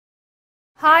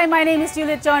Hi, my name is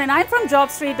Juliet John and I'm from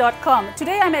jobstreet.com.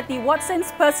 Today I'm at the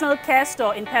Watsons Personal Care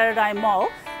Store in Paradigm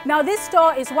Mall. Now this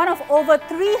store is one of over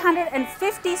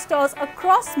 350 stores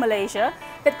across Malaysia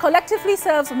that collectively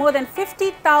serves more than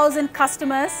 50,000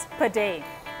 customers per day.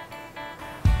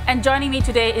 And joining me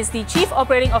today is the Chief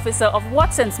Operating Officer of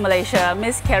Watsons Malaysia,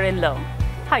 Ms. Caryn Low.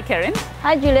 Hi Caryn.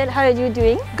 Hi Juliet, how are you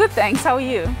doing? Good, thanks. How are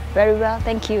you? Very well,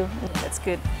 thank you. That's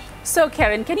good. So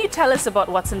Caryn, can you tell us about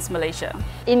Watsons Malaysia?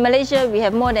 In Malaysia, we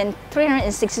have more than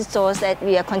 360 stores that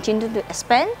we are continuing to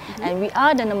expand, and we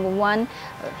are the #1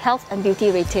 health and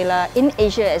beauty retailer in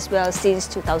Asia as well since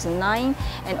 2009,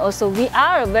 and also we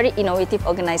are a very innovative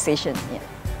organization. Yeah.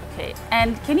 Okay,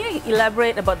 and can you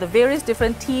elaborate about the various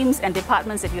different teams and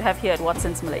departments that you have here at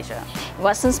Watsons Malaysia?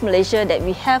 Watsons Malaysia, that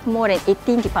we have more than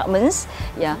 18 departments,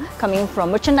 coming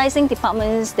from merchandising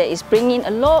departments that is bringing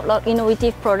a lot of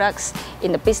innovative products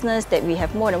in the business, that we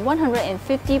have more than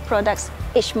 150 products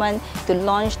each month to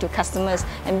launch to customers.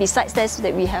 And besides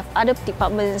that we have other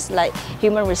departments like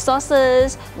human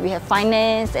resources, we have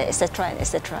finance, etc.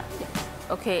 etc.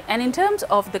 Okay, and in terms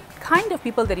of the kind of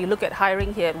people that you look at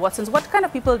hiring here at Watsons, what kind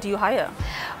of people do you hire?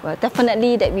 Well,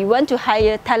 definitely that we want to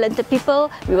hire talented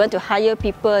people, we want to hire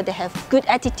people that have good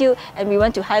attitude, and we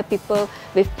want to hire people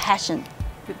with passion.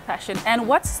 With passion. And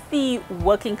what's the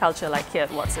working culture like here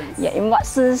at Watsons? Yeah, in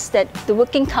Watsons, that the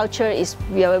working culture is,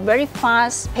 we are a very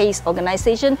fast-paced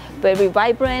organization, very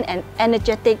vibrant and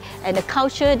energetic, and the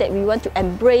culture that we want to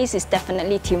embrace is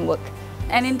definitely teamwork.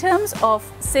 And in terms of,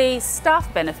 say,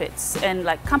 staff benefits and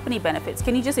like company benefits,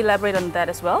 can you just elaborate on that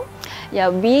as well? Yeah,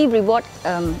 we reward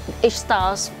each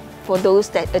staff for those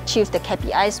that achieve the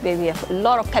KPIs, where we have a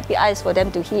lot of KPIs for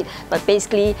them to hit, but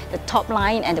basically the top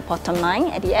line and the bottom line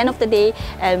at the end of the day,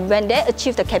 and when they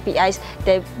achieve the KPIs,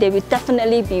 they will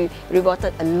definitely be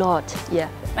rewarded a lot. Yeah.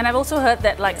 And I've also heard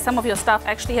that like some of your staff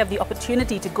actually have the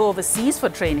opportunity to go overseas for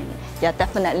training. Yeah,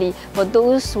 definitely. For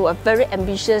those who are very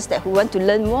ambitious, that who want to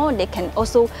learn more, they can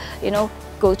also,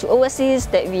 go to overseas.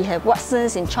 That we have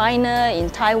Watsons in China, in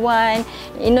Taiwan,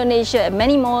 Indonesia, and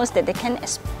many more that they can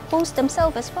expose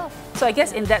themselves as well. So I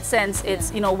guess in that sense,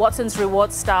 it's Watsons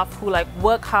rewards staff who like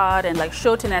work hard and like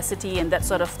show tenacity and that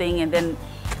sort of thing, and then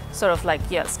sort of like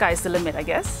sky's the limit, I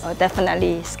guess. Oh,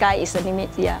 definitely, sky is the limit.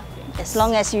 Yeah. As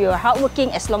long as you are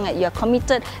hardworking, as long as you are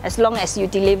committed, as long as you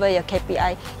deliver your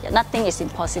KPI, nothing is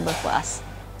impossible for us.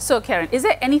 So Caryn, is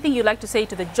there anything you'd like to say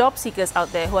to the job seekers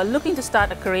out there who are looking to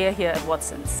start a career here at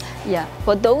Watsons? Yeah,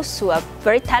 for those who are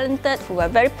very talented, who are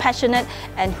very passionate,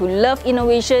 and who love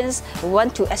innovations, who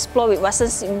want to explore with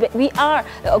Watsons, we are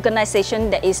an organization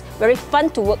that is very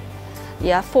fun to work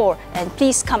for, and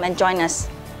please come and join us.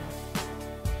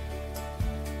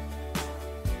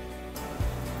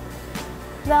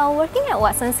 Well, working at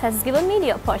Watsons has given me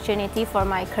the opportunity for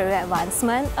my career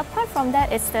advancement. Apart from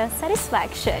that, it's the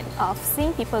satisfaction of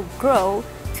seeing people grow,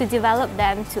 to develop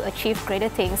them to achieve greater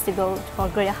things, to go for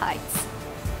greater heights.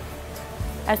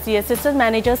 As the Assistant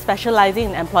Manager specializing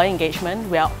in employee engagement,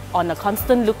 we are on a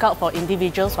constant lookout for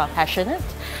individuals who are passionate.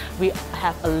 We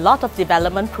have a lot of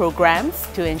development programs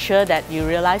to ensure that you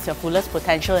realize your fullest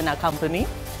potential in our company.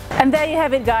 And there you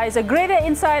have it, guys, a greater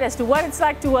insight as to what it's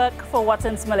like to work for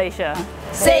Watsons Malaysia.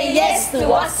 Say yes to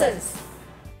Watsons!